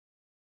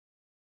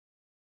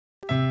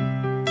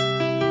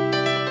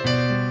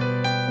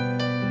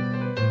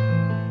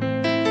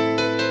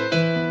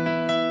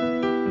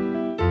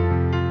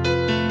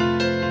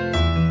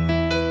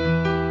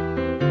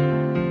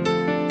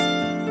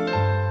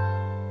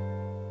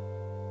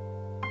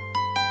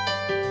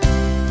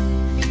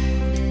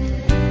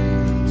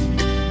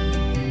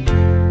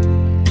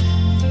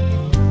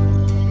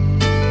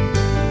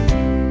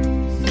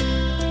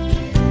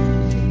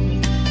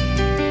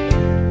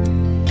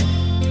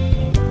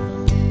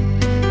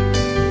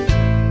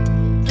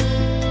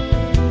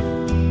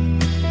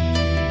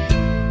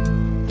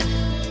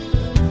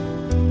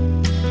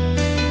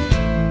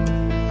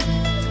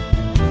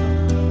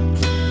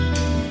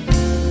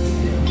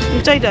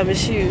ကြိုက်တာမ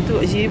ရှိဘူးသူ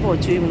အရေးပေါ်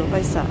ကျွေးမလို့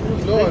ပိုက်စား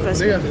breakfast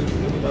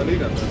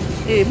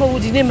အေးမဟုတ်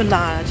ဘူးဒီနေ့မ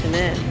လာတာရှင်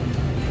နဲ့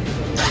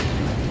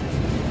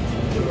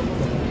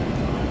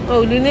ဟု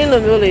တ်ဒီနေ့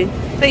လိုမျိုးလေ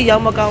တိတ်ရော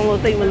က်မကောင်းလို့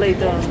တိတ်မလိမ့်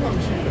တော့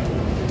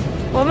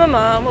ဟိုဘက်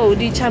မှာမဟုတ်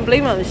ဒီ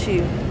champlain မှာမရှိ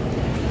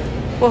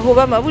ဘူးဟိုဘ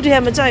က်မှာဘူးတ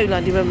ည်းမကြိုက်ဘူး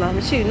လားဒီဘက်မှာမ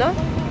ရှိဘူးနော်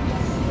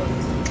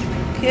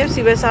KFC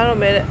ပဲစားတော့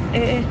မယ်တဲ့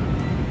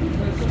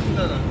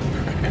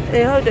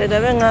အေးဟုတ်တယ်ဒါ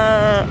ပေမဲ့ငါ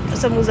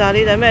စမူစာ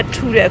လေးဒါပေမဲ့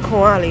ထူတဲ့အခွ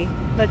န်ကလေ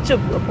လက်ကျွ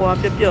တ်အပေါ်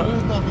ကပျော့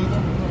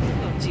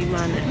ကြီးမ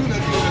နဲ့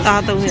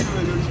သားသုံးရက်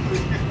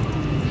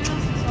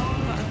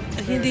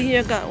အရင်ဒီရ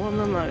က်ကဝမ်း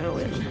မမှာပဲဝ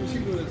ယ်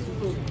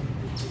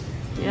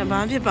ရဘာ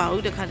ဖြစ်ပါ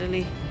ဘူးတခါတ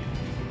လေ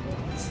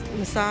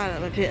မစားရတာ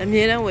မဖြစ်အ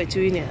မြဲတမ်းဝယ်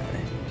ကျွေးနေတာပဲ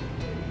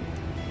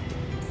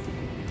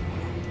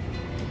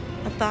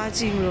အသား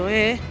ကြီးမလို့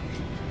ရဲ့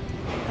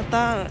အ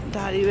သား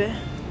ဒါတွေပဲ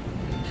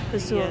ပ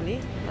စုရလေ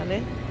ဟာလေ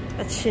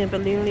အချင်းပ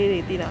လင်းလေးတွေ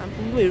တည်တာ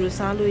ဘူးတွေလို့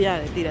စားလို့ရ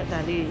တယ်တည်တာဒါ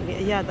လေးတွေ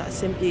အရသာအဆ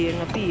င်ပြေ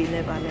ငပိရ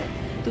နဲ့ပါနဲ့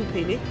သူ့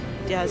ဖေလေတ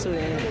ရားဆို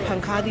ရင်ဖ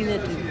န်ခါးသီးနဲ့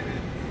တူ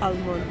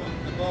almond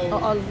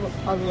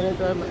almond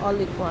တော့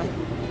olive oil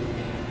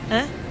ဟ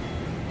မ်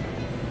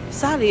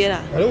စားလေရတာ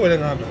ဘာလို့ဝယ်လဲ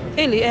ငါ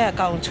အေးလေအဲ့အ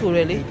ကောင်ချိုတ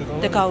ယ်လေ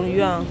တကောင်ယူ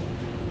အောင်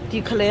ဒီ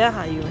ခလဲရ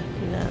ဟာယူမယ်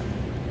ဒီနာ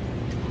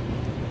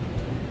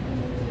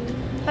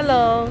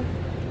Hello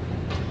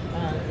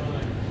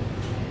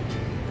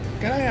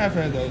Can I have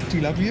the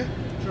tilapia?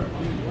 Sure.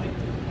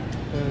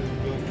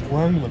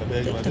 One with a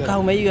bag. The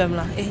cow may you have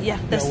yeah,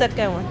 the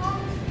second one.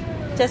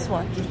 Just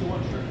one. Just the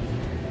one, sure.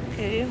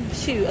 Okay,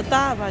 she a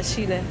taba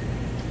she then.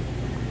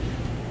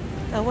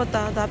 What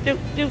that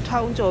built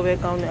town job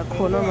on a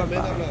corner of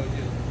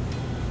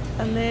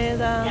a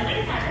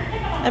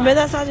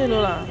meda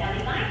sajinola.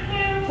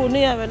 Who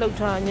near a look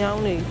to a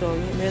young lady,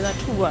 made that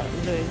 2 1.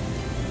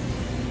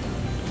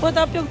 What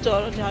up your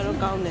jaw, Jaro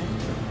County?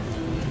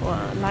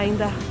 Lying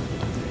there.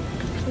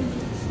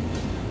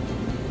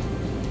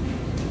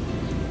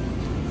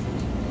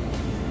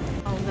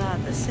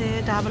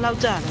 Say double out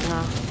jar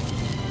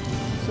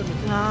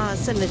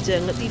senator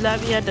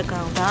tilapia the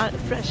count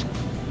fresh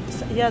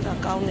yada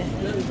count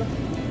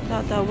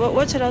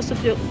what should I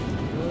suppose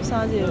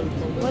Sandy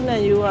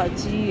when you are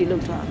G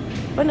look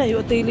when are you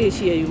a daily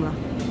share you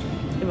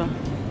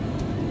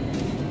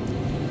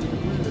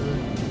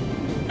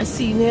I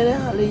see near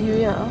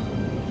hallelujah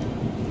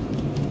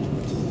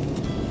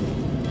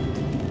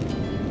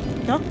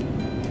no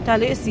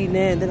that is seen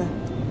there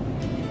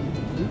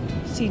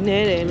see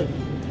near look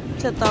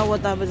ချက်သားဝ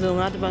တ်သားပစုံ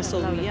ငါတပတ်စုံ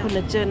ပြီးခုနှ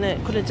စ်ချ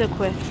က်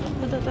ခွဲ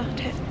တတ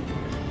ထက်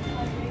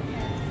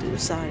သူ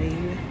စားရည်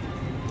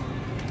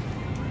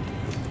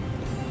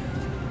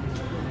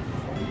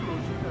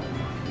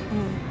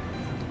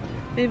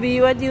Baby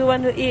what do you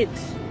want to eat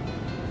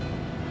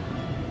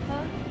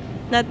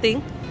Nothing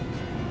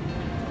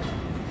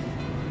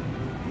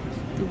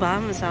သူဘာ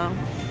မှမစား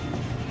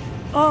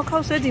အော်ခော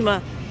က်ဆွဲဒီမှာ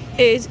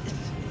အေး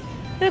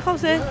ဒီခောက်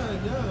ဆွဲ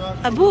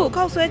အခု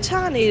ခောက်ဆွဲချ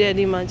နေတယ်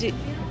ဒီမှာကြည့်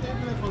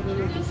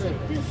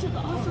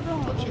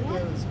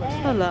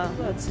ဟုတ်လား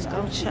c'est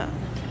ကောင်းချာ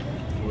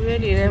ဦးလေး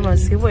တွေထဲမှာ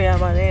ဈေးဝယ်ရ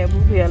ပါတယ်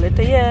ဘူးဖေကလည်း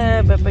တရက်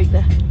ပဲပိတ်တ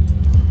ယ်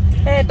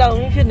အဲတောင်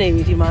ကြီးဖြစ်နေ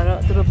ပြီဒီမှာတော့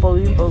သူတို့ပုံ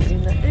ရင်း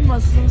နဲ့အိမ်မှာ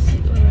ဆိုးစီ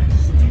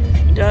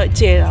တော့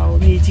ကျဲတာကို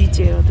မြေကြီး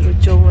ကျဲတော့သူတို့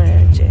ကျုံးမ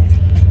ယ်ကျဲ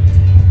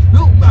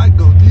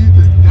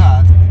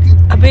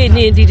အဖေ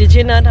နေဒီတချ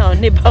င်းနားထောင်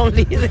နှစ်ပေါင်း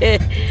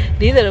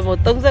40တော့မဟုတ်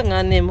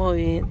35နှစ်မဟုတ်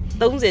ရင်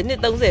30နှစ်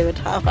30ပဲ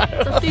ထားပါ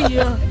တော့တတိရ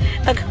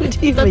အခု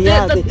ဒီမရ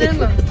သေး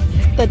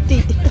တတိ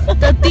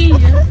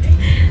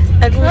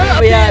အခု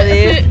မရ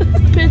သေး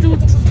ဖေသူ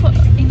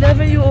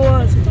11 year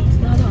old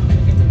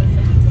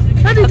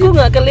အဲ့ဒီ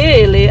ကကလေး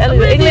တွေလေအဲ့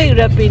လိုအင်္ဂလိပ်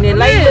ရပီနေ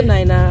လိုက်နေ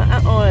နိုင်တာ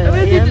အော်ရမ်း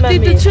မမေး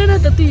တချင်း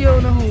တတိယော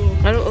နော်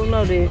ငါတို့အုံ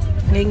နောက်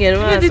တွေငယ်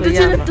တော့ဆိုရ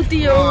မှာတတိ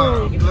ယော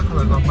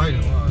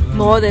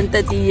more than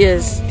 30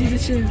 years ဒီ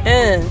ချင်း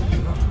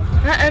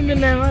အမီ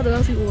နာက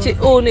တော့စီချီ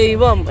အိုနေ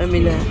ပေါ့အမီ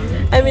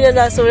နာ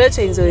ဒါဆိုတဲ့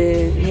ချိန်ဆို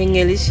ရင်င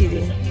ယ်လေးရှိတ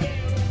ယ်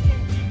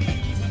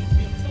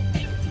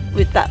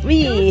with that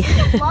me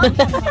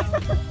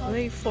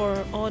wait for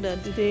order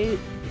today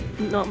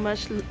not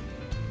much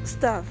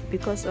stuff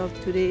because of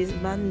today is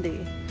Monday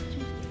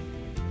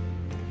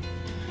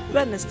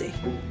Wednesday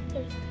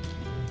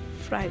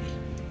Friday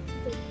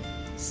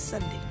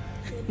Sunday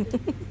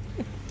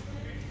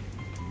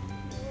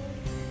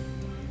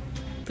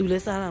သူလ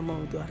ည်းစားတာမဟု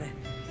တ်သွားတယ်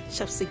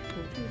ရှက်စိတ်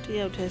ဖို့တ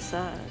ယောက်တည်း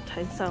စား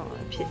ထိုင်းဆောင်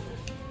အဖြစ်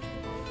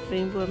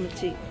rainbow မ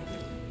ကြည့်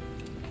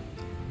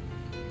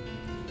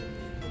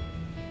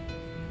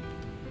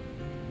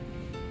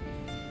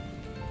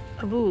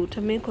အခုထ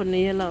မင်း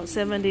9ရက်လောက်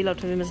7 day လောက်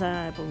ထမင်းမစား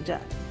ရပုံကြ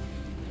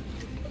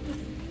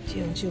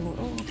ကျုံ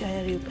အိုးပြရ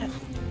ရဖက်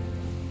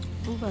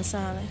ဘူးပါ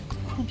စားလဲ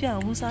ခုပြအော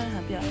င်မစားရ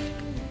ဟာပြ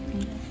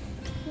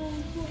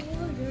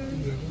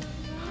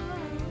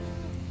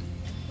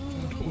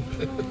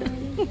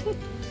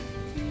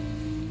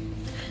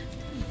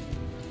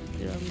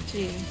ဒီတော့မကြ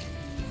ည့်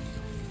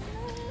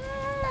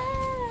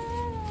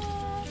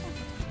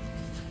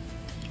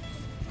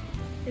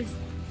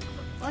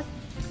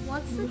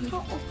What's the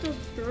top of the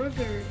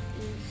burger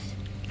is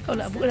ဟုတ်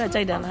လားအခုအဲ့ဒါ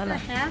ကြိုက်တာလား The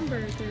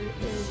hamburger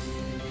is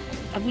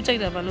အခုကြိုက်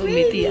တာဘာလို့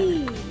မေးသိရလဲ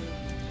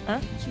ဟ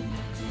မ်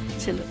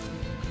ချစ်လို့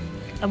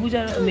အခုကျ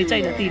တော့အမေကြို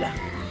က်တာသိလား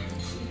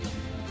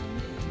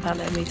ဘာ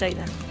လဲအမေကြိုက်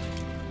တာ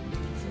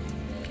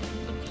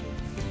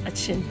အ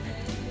ချင်း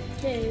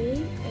okay.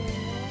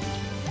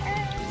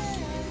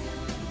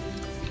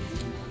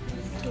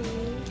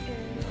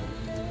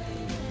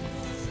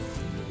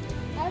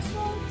 That's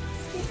why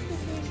skip the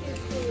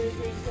dishes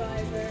delivery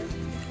driver.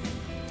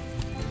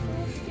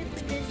 Skip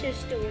the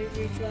dishes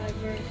delivery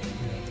driver.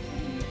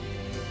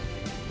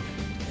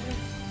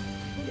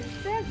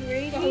 Is that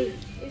gravy?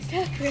 Is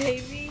that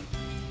gravy?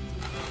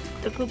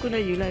 တခုခု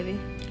နဲ့ယူလိုက်လေ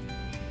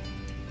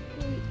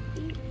We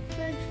eat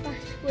French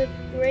fries with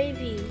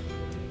gravy.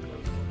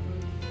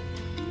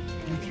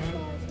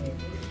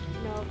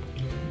 No.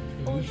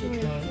 Oh, You should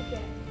try it.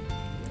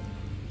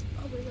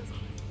 Oh, wait,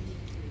 that's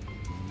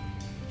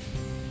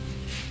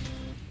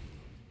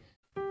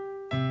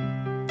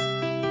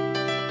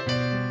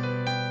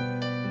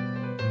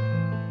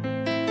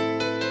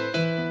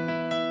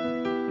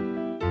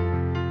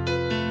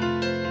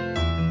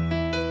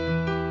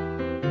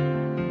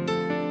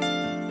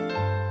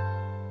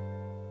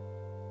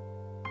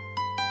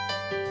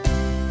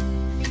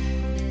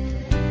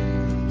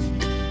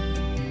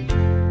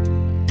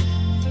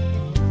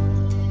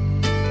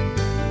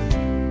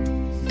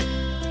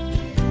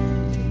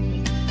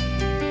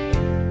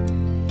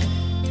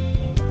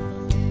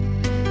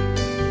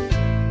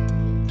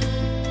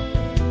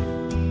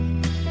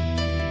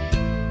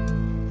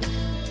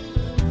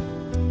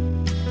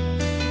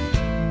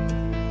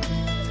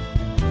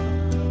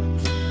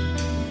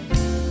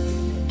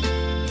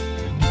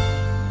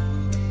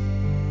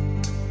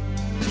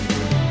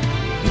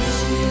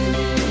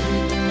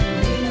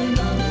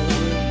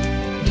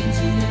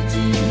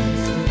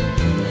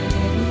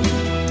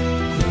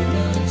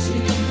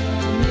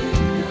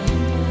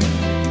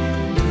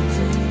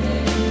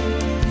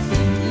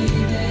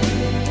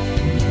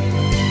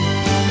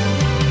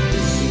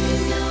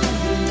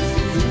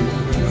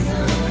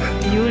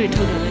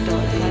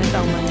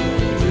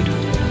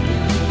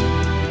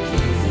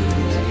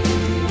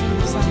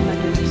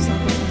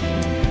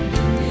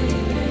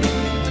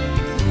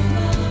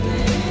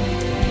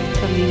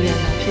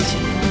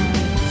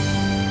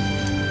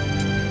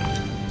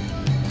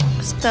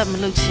Stop မ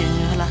လုပ်ချင်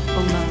ဘူးဟလား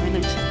ပုံမှန်ပဲ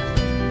လုပ်ချင်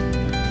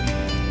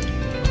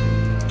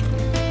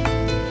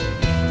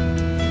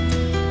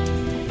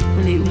မ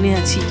လေးဦးလေးက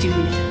ချီကျူး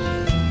နေ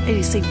အဲ့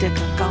ဒီစိတ်တက်က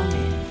ကောင်းတ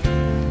ယ်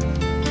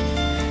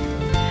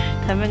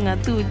ဒါပေမဲ့ငါ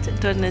သူ့အ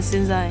တွက်နဲ့စ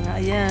ဉ်းစားရင်ငါ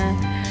အရင်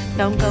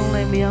တောင်းကောင်း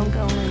လိုက်မယောင်း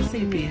ကောင်းလိုက်စိ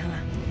တ်ပြေဟ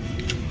လား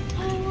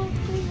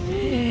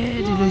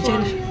ဒီလိုကျ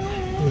န်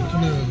ခု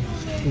န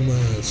ကဥမာ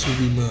ဆူ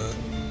ဘီမာ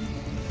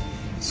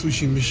ဆူ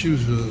ရှီမရှိ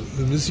ဘူးဆို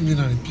တော့မျက်စိမျက်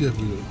နှာပြက်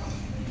ပြီးတော့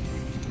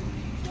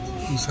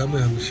ဒီစားမ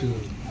ယ်မရှိ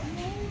ဘူး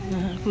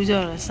အခုကျ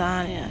တော့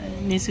စားနေရတယ်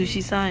နေဆူ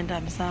ရှီစားရင်ဒါ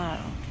မစားရ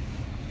တော့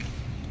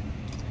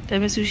ဒါပေ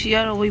မဲ့ဆူရှီက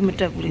တော့ဝိတ်မ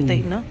တက်ဘူးလေတိ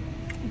တ်နော်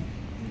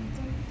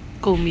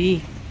ကုန်ပြီ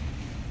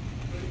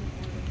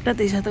တက်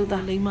သေးစားတော့တာ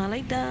လိမ္မာ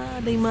လိုက်တာ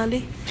လိမ္မာ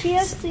လေး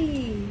KFC.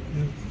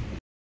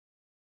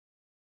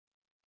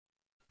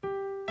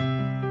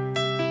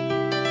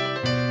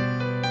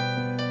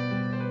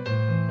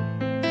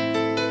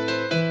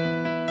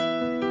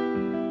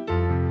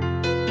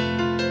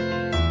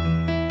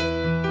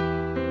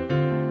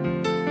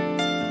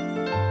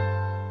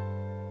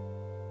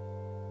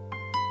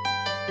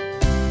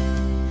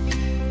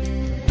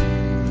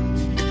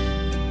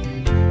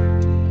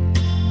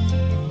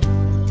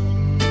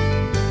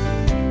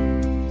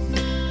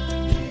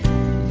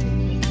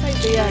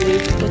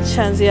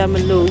 chance ya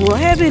melu wo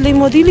he bi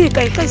limo di li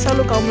kai kai sa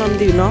lo kaung lam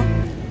di no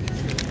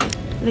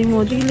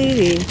limo di li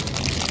de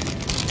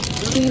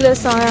di le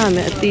sa ya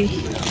me ati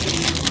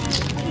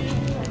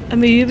a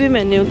me yu bi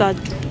me ne ta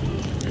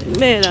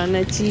me la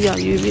na ji ya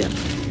yu bi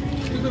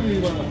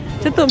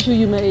chất tôm phu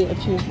yu me a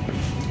phu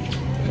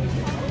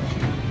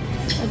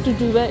a tu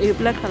tu ba e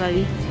black color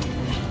yi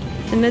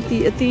ane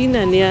ti ati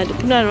na ne ya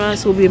khuna ro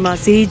so bi ma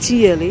ze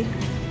ji ye le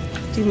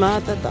di ma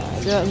ta ta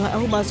nga a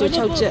hu ma so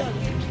 6 ချ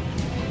က်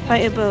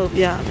pineapple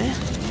ပြမယ်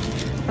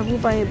အခု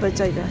pineapple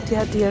ကြိုက်တာ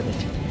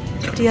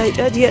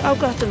ဒီအောက်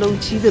ကတလုံး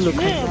ကြီးတယ်လို့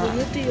ခံစား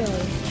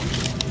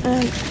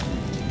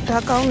ဒါ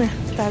ကောင်းတယ်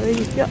ဒါပဲ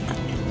ပြ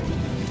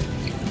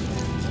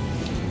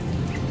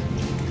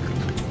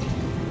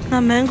ငါ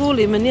မန်ဂို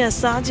လေးမနေ့က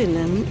စားကျင်တ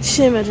ယ်ရှ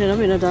င်းမယ်ထင်တော့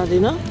မင်းတို့ဒါ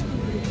လေးနော်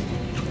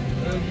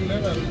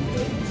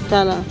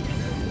ဒါလား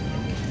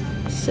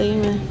စိမ့်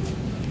မယ်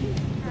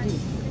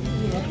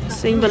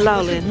စိမ့်ဘလော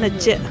က်လဲ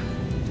2ချက်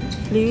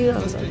4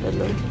တော့စားတယ်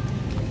လို့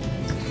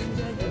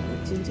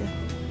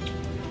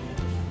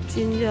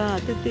Ginger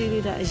တိတိ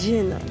လေးတာအရ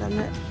င်တော့ဒါ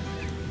မဲ့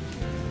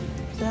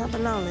ဒါဘ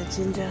လောက်လဲ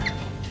ginger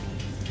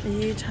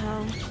အေးထော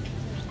င်း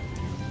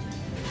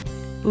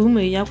ဘူး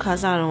မေရောက်ခါ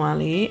စားတော့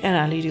လေအဲ့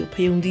ဒါလေးတွေကိုဖ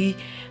ယုံသီး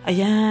အ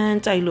ရန်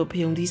ကြိုက်လို့ဖ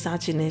ယုံသီးစား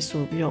ချင်နေ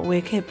ဆိုပြီးတော့ဝ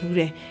ယ်ခဲ့ဘူး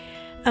တယ်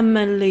အမ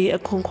လေးအ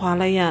ခွန်ခွာ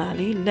လိုက်ရတာ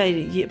လေလက်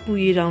ရပူ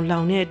ရည်တောင်လော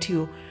င်တဲ့အထီ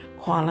ကို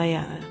ခွာလိုက်ရ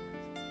တာ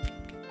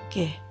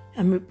ကဲ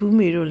အမဘူး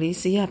မေတို့လေ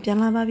ဈေးကပြန်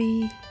လာပါပြီ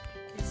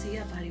ဈေးက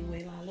ဘာတွေဝ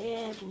ယ်ပါလဲ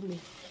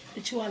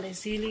ချို့ကလည်း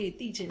ဈေးလေး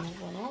တိကျင်တယ်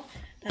ပေါ့နော်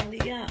ဒါ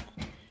လေးက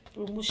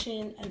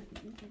promotion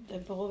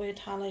ဘောပဲ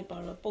ထားလိုက်ပါ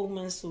တော့ပုံ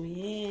မှန်ဆိုရ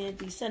င်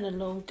ဒီဆက်နှ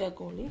လုံးကတ်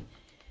ကိုလေ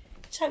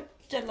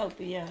6တက်လောက်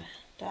ပေးရ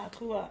ဒါအ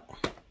ခုက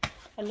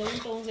အလုံး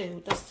30ကို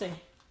30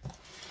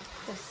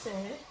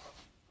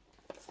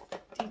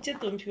ဒီချက်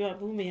သွန်ဖြူက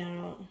ဘူးမရ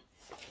တော့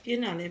ပြ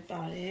င်းတာလည်း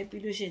ပါတယ်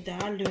ပြီးလို့ရှိရင်ဒါ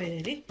ကလွယ်တ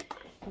ယ်လေ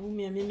ဘူး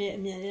မြန်မြဲ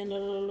အမြန်ရလော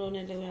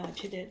နဲ့လောက်ရ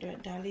ဖြစ်တဲ့အတွက်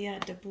ဒါလေး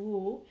ကတပူး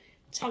ကို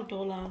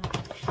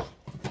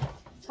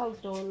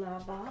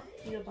$6$6ပါ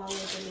ပြီးတော့ဘာ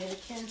လို့လဲ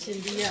ခန်းစင်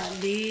ဒီက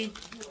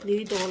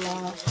$4ဒါ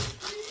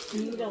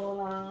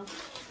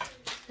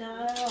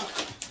တော့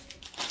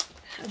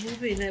အဘူး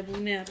ပေနဲ့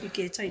ဘူးနဲ့ပီ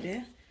ကေချိုက်တ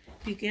ယ်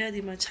ပီကေက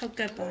ဒီမှာ6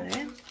ကတ်ပါတ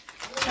ယ်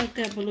6က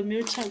တ်ဘယ်လို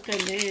မျိုး6က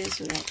တ်လဲ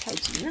ဆိုတော့ဖောက်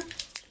ကြည့်နော်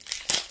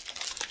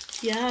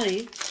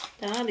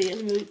ဒါလေအဲ့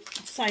လိုမျိုး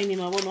စိုင်းနေ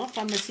မှာပေါ့နော်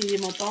pharmacy တွေ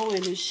မှာတောင်းဝ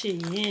ယ်လို့ရှိ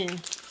ရင်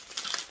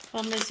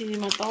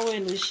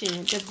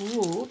တပူး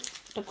ကို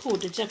တစ်ခု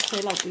တစ်ချက်ခွဲ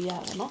လောက်ပေးရ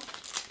တယ်နော်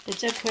တစ်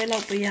ချက်ခွဲလော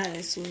က်ပေးရတ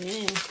ယ်ဆိုရ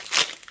င်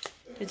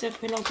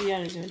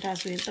ဒါ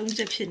ဆိုရင်3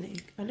ချက်ဖြစ်နေ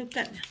ဘာလို့က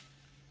တ်နေ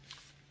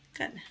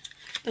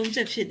3ချ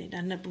က်ဖြစ်နေတာ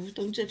နှစ်ဘူး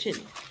3ချက်ဖြစ်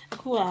နေအ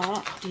ခုက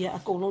ဒီက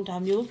အကုန်လုံးဒါ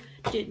မျိုး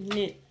1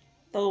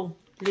 2 3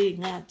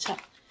 4 5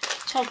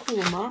 6ခု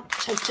မှာ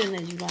6ချက်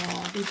နဲ့ယူလာတာ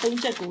ဒီ3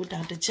ချက်ကိုဒါ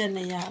တစ်ချက်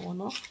နဲ့ရပါ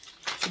တော့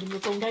ဒီ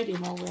လိုကုန်တိုက်တွေ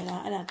မှာဝယ်လာ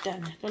အဲ့ဒါတက်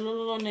တယ်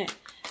လောနဲ့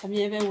အ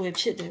မြဲပဲဝယ်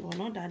ဖြစ်တယ်ပေါ့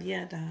နော်ဒါကြီး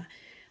ကဒါ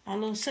အ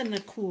လုံး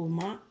12ခု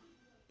မှာ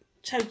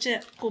6ချက်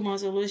ကိုမှ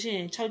ဆိုလို့ရှိရ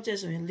င်6ချက်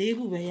ဆိုရင်4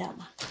ခုပဲရ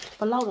မှာ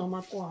ဘလောက်တော့မှ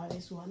ကွာတ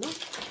ယ်ဆိုတာနော်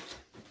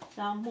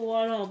ဒါမိုးက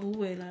တော့ဘူး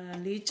ဝယ်လာတာ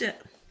4ချက်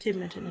ဖြစ်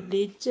မှတယ်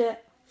4ချက်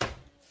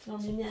တော့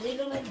မြန်လေး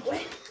လုပ်လိုက်ကွ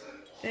ယ်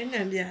ဘယ်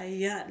ငံပြာ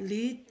ကြီးက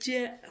4ချ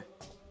က်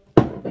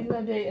ပြီးမှ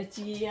ပြအ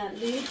ကြီးက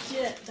4ချ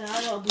က်ဒါက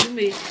တော့ဘူး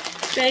မေ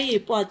ပဲရီ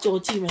ပွားကြော်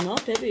ကြည့်မယ်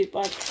နော်ပဲရီ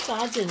ပွား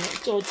စားခြင်းနဲ့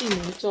ကြော်ကြည့်မ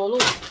ယ်ကြော်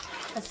လို့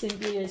အဆင်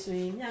ပြေရဆို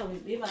ရင်ညဝေ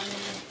ပေးပါမ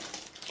ယ်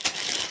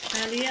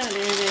ဒါလေးကလ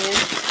ည်းပဲ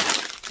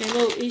ကျွန်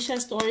တော် Asia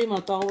Story မှာ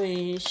တောင်းဝင်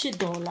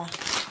$8ဒါ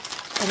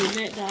ပေ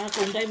မဲ့ဒါက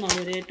ကုန်တိုက်မှာဝ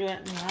ယ်တဲ့အတွက်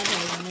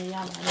$5နဲ့ရ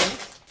ပါတယ်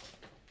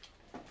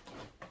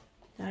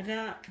ဒါ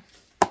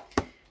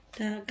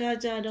က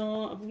ကြတော့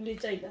အပူလေး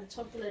ကြိုက်တာ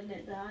chocolate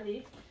နဲ့ဒါ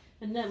လေး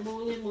မနက်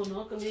မိုးလေးမို့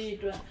နော်ကလေးအ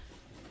တွက်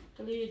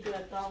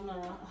တောင်းတာ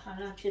အာဟာ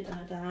ရဖြစ်တာ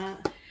ဒါ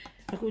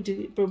အခုဒီ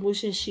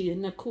promotion ရှိတယ်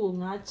နှစ်ခု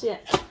5ချက်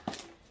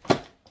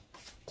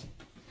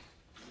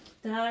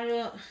ဒါ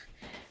တော့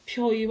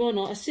ဖြော်ရီပေါ့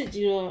နော်အစ်စ်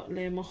ကြီးတော့လ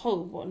ည်းမဟုတ်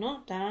ဘူးပေါ့နော်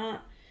ဒါ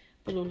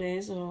ကဘယ်လိုလဲ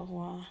ဆိုတော့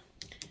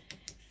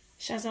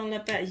ရှာဆောင်လ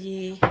က်ပတ်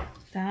ရေး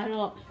ဒါက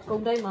တော့ကု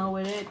န်တိုက်မှာဝ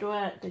ယ်တဲ့အတွ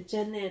က်တစ်ချ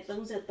က်နဲ့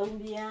33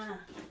ပြား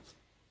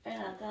အဲ့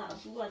ဒါကအ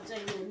ပူကကြို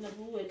က်လို့နှစ်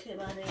ဘူးဝယ်ခဲ့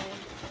ပါတယ်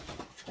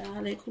ဒါ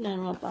လည်းခုနက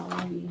တော့ပါလာ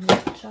ပြီ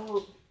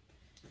6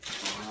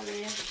ဒါလ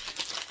ည်း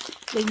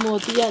လိမ္မော်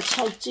တီးက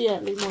6ချက်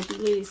လိမ္မော်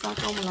တီးလေးစား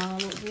ကောင်းမလား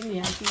လို့ဒီနေ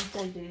ရာကြီး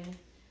ကြိုက်တယ်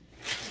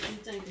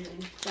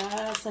ဒါ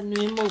စနွ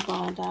င်းမုတ်ပါ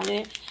ဒါလ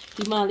ည်း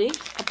ဒီမှာလေ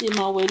အပြင်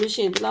မှာဝယ်လို့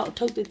ရှိရင်ဒီလောက်အ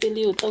ထုပ်သေးသေး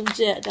လေးကို3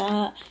ချက်ဒါက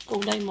ကု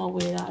န်တိုင်းမှာဝ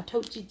ယ်တာအထု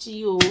ပ်ကြီး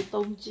ကြီးကို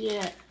3ချ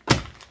က်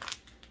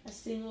အ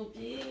စင်ကို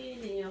ပြေး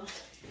နေရော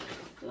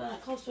သူက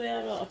ခောက်ဆွဲရ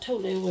တော့အထု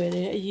ပ်လေးဝယ်တ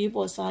ယ်အရေး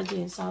ပေါ်စားခြ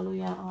င်းစားလို့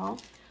ရအောင်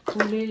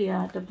ဘူးလေးတွေက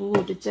တပူး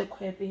ကိုတစ်ချက်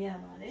ခွဲပေးရ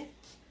ပါတယ်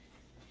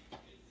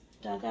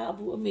ဒါကအ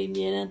ပူအမေအ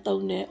မြဲတမ်း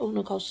သုံးတယ်အုံ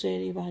နှခောက်ဆွဲ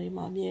တွေဘာတွေ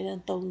မှာအမြဲတ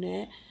မ်းသုံးတ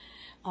ယ်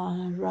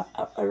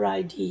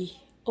RID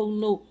အုံ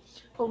နှုတ်က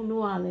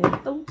လည်း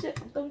3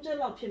ချက်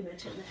လောက်ဖြစ်မယ်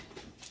ထင်တယ်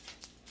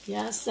ရ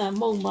ဆန်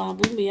မုံပါ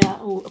ဘူးမေက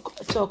ဟို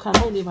အချော်ခံ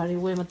မုံတွေဘာတွေ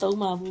ဝယ်မသုံး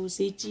ပါဘူး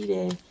ဈေးကြီးတ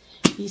ယ်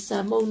ဒီဆ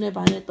န်မုံနဲ့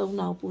ဘာနဲ့သုံး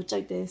တာပူကြို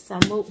က်တယ်ဆ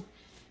န်မုံ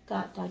က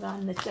ဒါက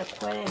2ချက်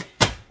ခွဲ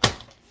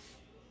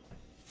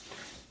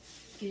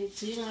ဒီ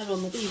ကြီးက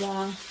တော့မသိပါ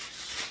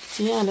ဂျ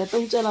င်းကလည်း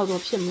3ချက်လောက်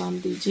တော့ဖြစ်မှမ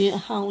သိဂျင်း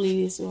အဟောင်းလေး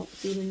တွေဆိုတော့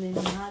ဒီနေ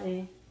နားတ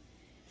ယ်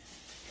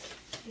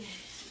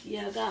ဒီက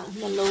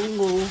နှလုံး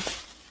ကို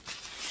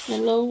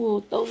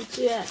3ချ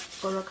က်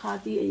ကောရခါ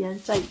တီအရန်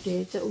ကြိုက်တ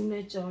ယ်ကျုံ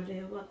နဲ့ကြော်တ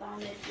ယ်ဟိုကသား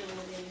နဲ့ကြော်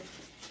တယ်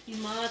ဒီ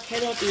မှာကဲ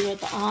ရော့ပြီးတော့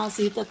တအား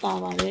ဈေးသက်သာ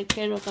ပါတယ်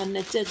ကဲရော့က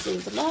2ချက်ဆို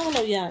ဘယ်လောက်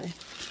ရတယ်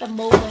တ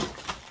မုံပဲ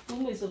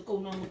ဘူးမေဆိုကု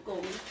န်တော့မကု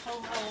န်ဘူးဟော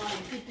င်း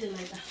ဖြစ်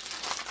လိုက်တာ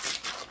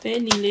ပဲ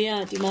နီလေးက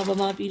ဒီမှာဗ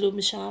မာပြည်လို့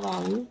မရှားပါ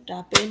ဘူးဒါ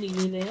ပဲနီ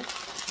လေးလည်း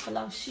ဘယ်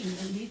လောက်ရှိ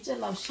လဲ4ချက်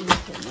လောက်ရှိ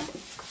တယ်နော်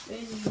ပဲ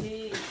နီ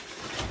လေး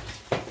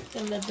ကလ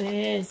ည်းပဲ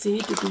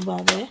ဈေးတူပါ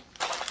ပဲ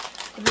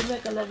ဒီ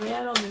မဲ့ကလဘဲက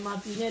တော့မြန်မာ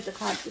ပြည်နဲ့တ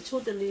ခါတ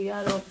ချို့တလေက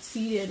တော့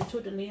စီးတယ်တ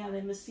ချို့တလေကလ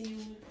ည်းမစီး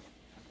ဘူး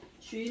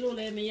ရွှေလို့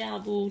လည်းမရ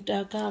ဘူးတာ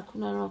ကခု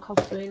နကတော့ခော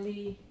က်ဆွဲ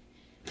လေး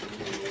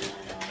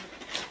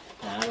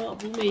ဒါတော့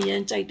ဘူးမေရ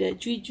မ်းကြိုက်တယ်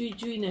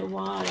ကျွီးနဲ့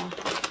ဝါတာ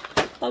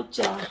တောက်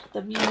ကြသ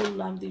မီးလို့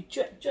လာမသိ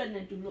ကြွက်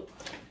နဲ့တူလို့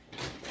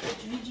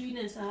ကျွီး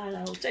နဲ့စားရ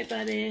တာကိုကြိုက်ပါ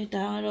တယ်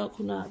ဒါကတော့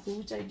ခုန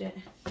ဘူးကြိုက်တယ်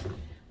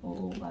ဟို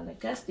ဗာလေ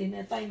gas တွေ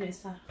နဲ့တိုက်မဲ့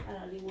စားအဲ့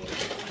ဒါလေးဝယ်ရ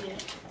တယ်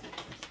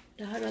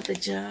ဒါကတော့တ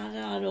ကြားက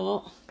တော့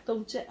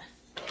3ချ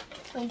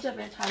က်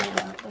ပဲထားလိုက်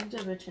ပါ3ချ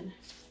က်ပဲထင်တယ်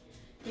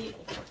ဒီ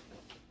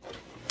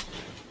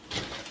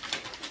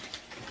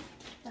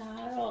ဒါ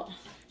တော့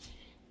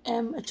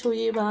အချို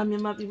ရေးပါမြ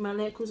န်မာပြည်မှာလ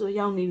ည်းအခုဆို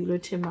ရောက်နေပြီ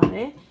လို့ထင်ပါတ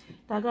ယ်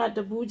ဒါကတ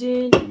ပူးချ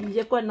င်းရ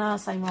က်ကွက်နာ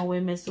ဆိုင်မှာဝ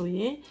ယ်မယ်ဆိုရ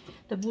င်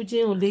တပူးချ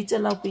င်းကို4ချ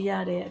က်လောက်ပေးရ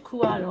တယ်အခု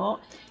ကတော့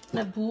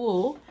နှစ်ဘူး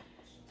ကို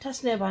test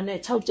နဲ့ပါနဲ့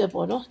6ချက်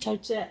ပေါ့နော်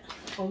6ချက်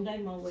ဘုံတို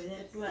င်းမှာဝယ်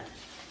တဲ့အတွက်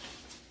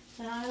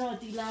ဒါကတော့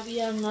ဒီလာဘီ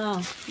ယာငါ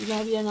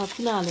ခု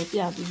နလည်းပြ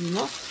ပြီးပြီ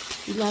နော်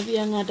ဒီလာဘီ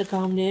ယာငါတစ်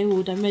ကောင်တည်း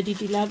ကိုဒါပေမဲ့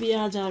ဒီလာဘီ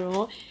ယာကြ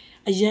တော့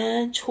အရန်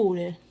ချိုတ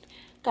ယ်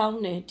ကောင်း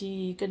တယ်ဒီ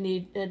ကနေ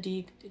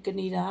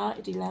ဒါ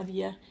ဒီလာဘီ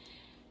ယာ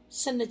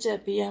12ချက်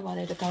ပေးရပါတ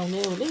ယ်တစ်ကောင်တ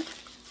ည်းကိုလေ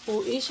ဟို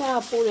အေး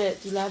ရှားပို့တဲ့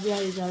ဒီလာဘီယာ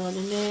တွေကြတော့န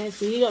ည်းနည်း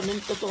ဈေးတော့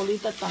တော်တော်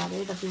လေးတက်တာပဲ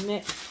ဒါပေ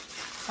မဲ့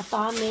အ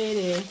သားနည်း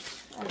တယ်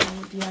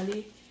ဒီဟာ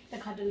လေးတ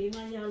စ်ခါတလေ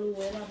မှရလို့ဝ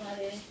ယ်လာပါ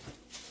တယ်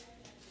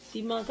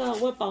ဒီမှာက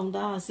ဝက်ပေါင်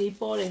သားဈေး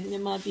ပေါ်တယ်မြ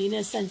န်မာပြည်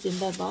နဲ့ဆန့်ကျင်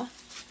ဘက်ပါ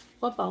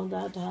ဝက်ပေါင်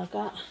သားဒါက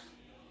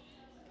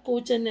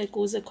6ကျပ်နဲ့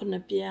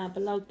69ပြားဘ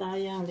ယ်လောက်သား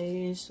ရလဲ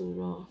ဆို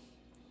တော့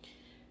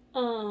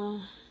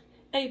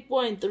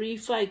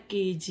8.35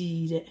 kg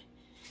တဲ့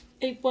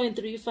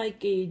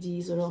8.35 kg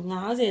ဆိုတော့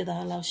50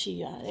သားလောက်ရှိ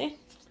ရတယ်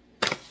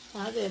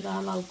50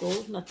သားလောက်ကို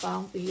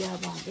2000ပေးရ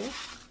ပါတယ်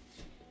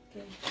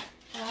ကဲ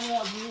အဲ့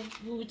တော့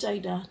ဘူးကြို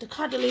က်တာတ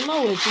ခါတလေမှ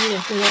ဝယ်ကြည့်တ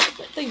ယ်ဆိုတော့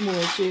တိတ်မဝ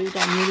ယ်ကြည့်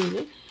တာမျိုးတွေ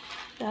လေ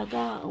ဒါက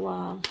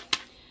ဟို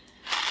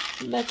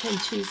mac and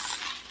cheese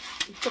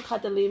တခါ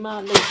တလေမှ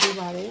လုပ်ပေး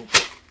ပါတယ်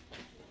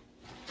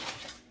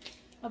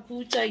အပူ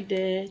ကြိုက်တ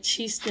ယ်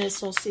cheese နဲ့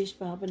sausage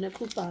ပါဘယ်နှ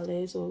ခုပါလဲ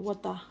ဆို what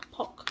the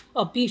pork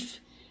beef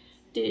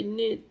ဒီ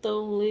နေ့3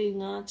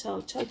 4 5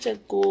 6 6ချက်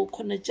ကို9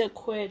ချက်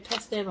ခွဲ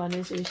test နဲ့ပါနေ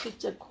ဆို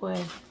10ချက်ခွဲ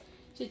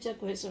10ချက်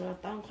ခွဲဆိုတော့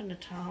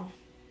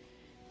19000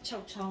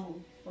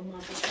 6000ပုံမှ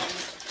န်ပေါ့ဒါ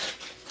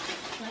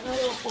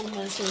တော့ပုံမှ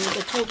န်ဆိုရင်တ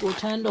စ်ထုပ်ကို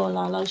$10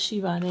လောက်ရှိ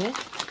ပါတယ်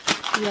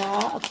ဒီက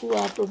အခုက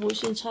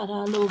promotion ချ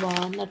ထားလို့ပါ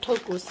နှစ်ထု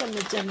ပ်ကို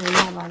12ကျပ်နဲ့ရ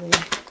ပါတယ်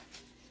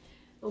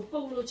ဟိုပု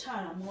တ်လို့ချ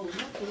တာမဟုတ်ဘူး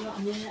နော်သူကအ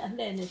မြဲအ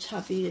လှည့်နဲ့ချ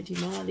ပေးတယ်ဒီ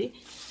မှာလေ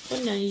ဝ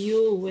က်နံ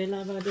ရိုးဝယ်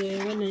လာပါတယ်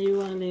ဝက်နံရိုး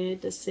ကလည်း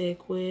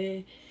10ခွဲ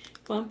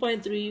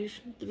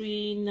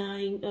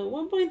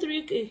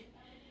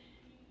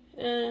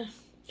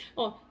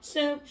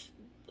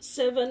 1.339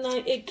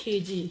 798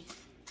 kg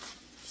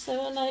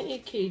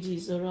 798 kg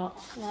ဆိုတော့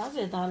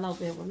50သားလောက်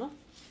ပဲပေါ့နော်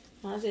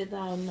50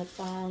သား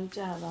2000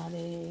ကျပါတ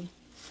ယ်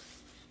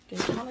ကဲ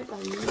ထားလိုက်ပါ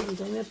ဦးဒီ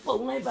တော့ပုံ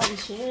လိုက်ပါ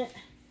ရှင်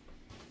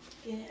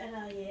ကဲအဲ့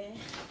ဒါရဲ့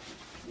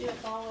ပြ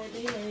ပါဝယ်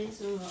လေးလေး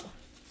ဆိုတော့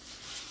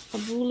အ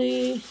ဘူး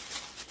လေး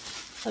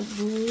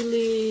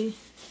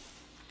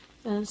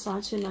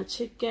စားချင်တာ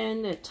chicken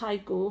နဲ့ Thai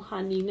ကို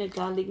honey နဲ့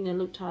garlic နဲ့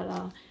လုပ်ထားတာ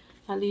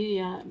ဒါလေးတွေ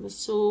ကမ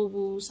ဆိုး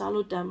ဘူးစား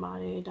လို့တန်ပါ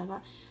တယ်ဒါက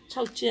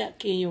6ချက်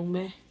กินရုံ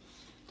ပဲ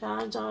ဒါ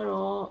ကြ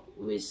တော့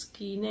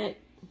whisky နဲ့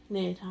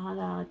နေထား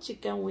တာ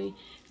chicken wing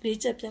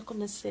 4ချက်ပြ90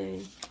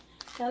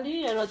ဒါလေး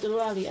ရတော့သူ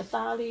တို့ကလေအ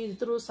သားလေး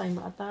သူတို့ဆိုင်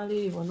မှာအသား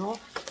လေးတွေပေါ့နော်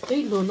ဒိ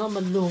တ်လွန်တော့မ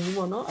လွန်ဘူး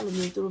ပေါ့နော်အဲ့လို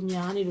မျိုးသူတို့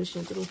များနေလို့ရှ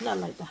င်သူတို့နှက်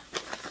လိုက်တာ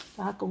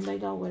ဒါကကုန်လို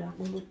က်တော့ဝယ်တာ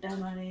ဘုံလို့တန်း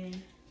ပါတယ်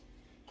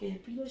ကဲ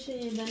ပြီးလို့ရှိ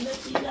ရင်လည်း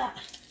ကြီးက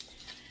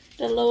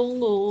တလုံး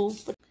ကို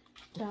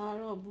ဒါ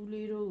တော့ဘူး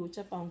လေးတို့ကိုချ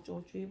က်ပေါင်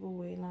ကြော်ကျွေးဖို့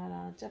ဝယ်လာ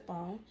တာချက်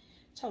ပေါင်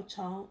6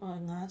ချောင်း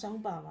5ချော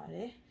င်းပါပါတ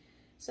ယ်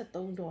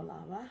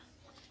$73ပါ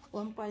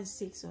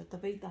1.6ဆိုတ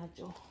ပိတ်တာ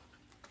ကြော်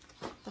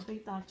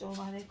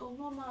ပါတယ်ကုန်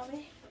တော့မှာပဲ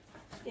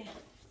ကဲ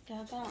ဒါ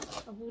က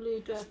အဘူးလေး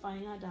အတွက်ဖို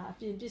င်ရတာအ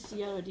ပြင်ပစ္စ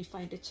ည်းရတော့ဒီ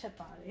ဖိုင်တစ်ချက်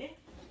ပါတယ်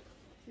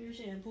ပြီး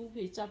ရင်ဘူး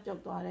ဖေးကြောက်ပြော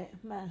က်သွားတဲ့အ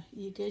မှန်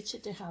ရေခဲချ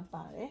စ်တဲ့ဟာ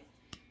ပါတယ်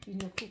ဒီ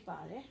နှစ်ခုပါ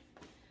တယ်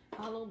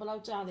အားလုံးဘယ်လော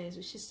က်ကျလဲ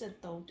ဆို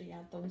83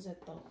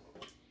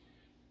 133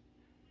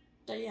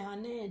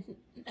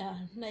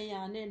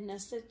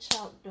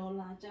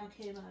 $226ကျ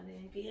ခဲ့ပါတ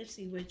ယ် KFC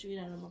ဝယ်ကျွေး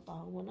တာတော့မပါ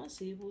ဘူးပေါ့နော်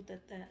ဈေးဘူးတ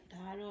က်ဒါက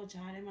တော့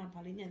ဂျားထဲမှာဗာ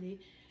လေးညက်လေး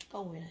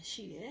ကောက်ဝယ်တာ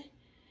ရှိတယ်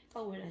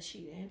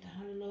ဒါ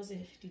လောဆ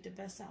ယ်ဒီတပ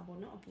တ်စာပေါ့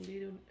နော်အပူ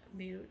လေးတို့အ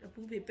မေတို့အ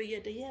ပူဖေးပိတ်ရ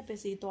က်တရက်ပဲ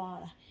စေးသွား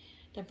တာ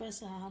တပတ်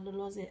စာ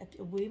လောဆယ်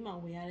အဝေးမှာ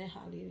ဝယ်ရတဲ့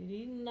ဟာလေးဒီ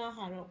နား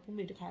ဟာတော့အပူ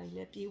မေတခါလေးလ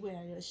ည်းပြေးဝယ်ရ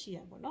ရရှိရ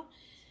ပေါ့နော်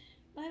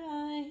bye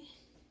bye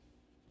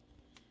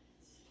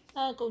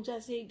ကုန်ကြ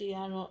စရိတ်တွေက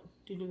တော့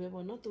ဒီလိုပဲ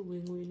ပေါ့နော်သူဝ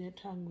င်ငွေနဲ့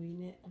ထငွေ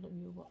နဲ့အဲ့လို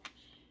မျိုးပေါ့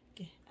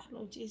ကဲအား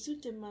လုံးကျေးဇူး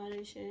တင်ပါတ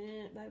ယ်ရှင်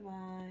bye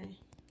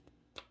bye